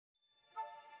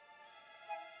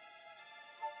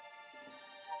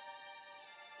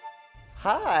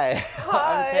Hi,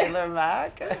 Hi. I'm Taylor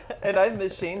Mack. And I'm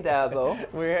Machine Dazzle.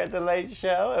 We're here at the Late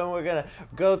Show, and we're gonna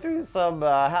go through some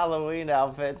Halloween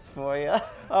outfits for you.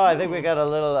 Oh, I think we got a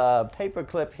little paper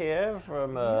clip here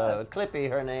from Yes. Clippy,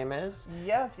 her name is.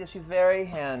 Yes, she's very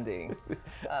handy.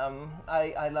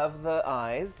 I love the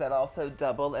eyes that also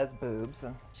double as boobs.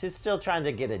 She's still trying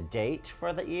to get a date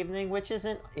for the evening, which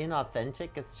isn't inauthentic.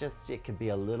 It's just it could be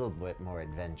a little bit more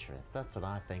adventurous. That's what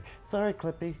I think. Sorry,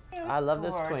 Clippy. I love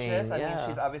this queen. Gorgeous. I Yeah. mean,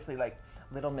 she's obviously like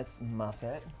Little Miss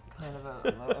Muffet, kind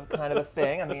of a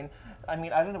thing. I mean, I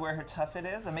don't know where her tuffet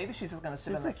is, or maybe she's just gonna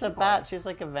sit She's on the just a keyboard. bat. She's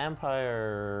like a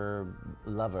vampire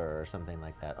lover or something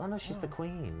like that. Oh no, she's the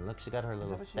queen. Look, she got her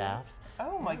little what she staff. is?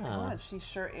 Oh my God, she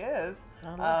sure is.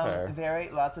 I love her.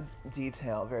 Lots of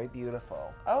detail, very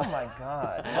beautiful. Oh my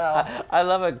God. Well, I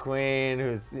love a queen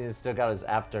who's still got his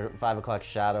after 5 o'clock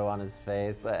shadow on his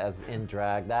face as in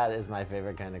drag. That is my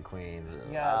favorite kind of queen.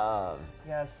 yes, Love.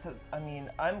 yes. So, I mean,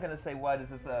 I'm gonna say, what is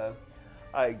this? The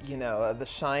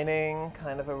Shining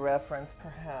kind of a reference,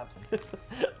 perhaps.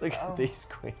 Look at these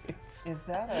queens. Is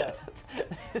that a?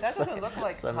 That doesn't look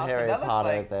like some costume. Harry That looks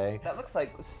Potter like, thing. That looks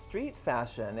like street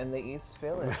fashion in the East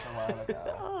Village a while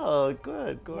ago. Oh,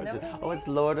 good, gorgeous. know what I Oh, it's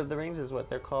mean? Lord of the Rings is what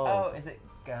they're called. Oh, is it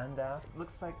Gandalf?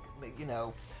 Looks like,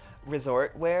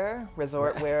 resort wear.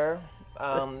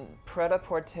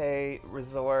 Pret-a-porter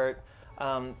resort.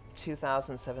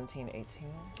 2017-18.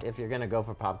 If you're gonna go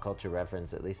for pop culture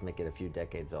reference, at least make it a few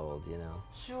decades old, you know.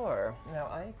 Sure. No,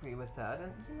 I agree with that.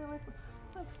 And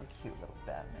that's a cute little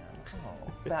Batman.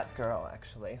 Oh, Batgirl,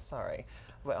 actually. Sorry.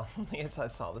 Well, it's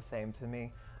all the same to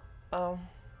me.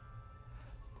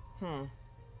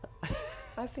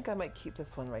 I think I might keep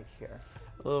this one right here.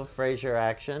 A little Frasier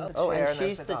action. The Oh, chair, and and she's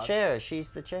there's the the dog. chair. She's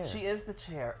the chair. She is the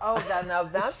chair. Oh, now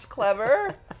that's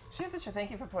clever. She's the chair. Thank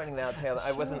you for pointing that out, Taylor.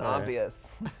 I wasn't Sure. obvious.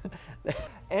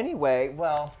 Anyway,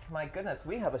 well, my goodness,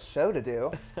 we have a show to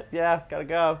do. Yeah, gotta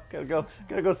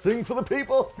go sing for the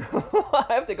people. I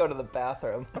have to go to the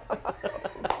bathroom.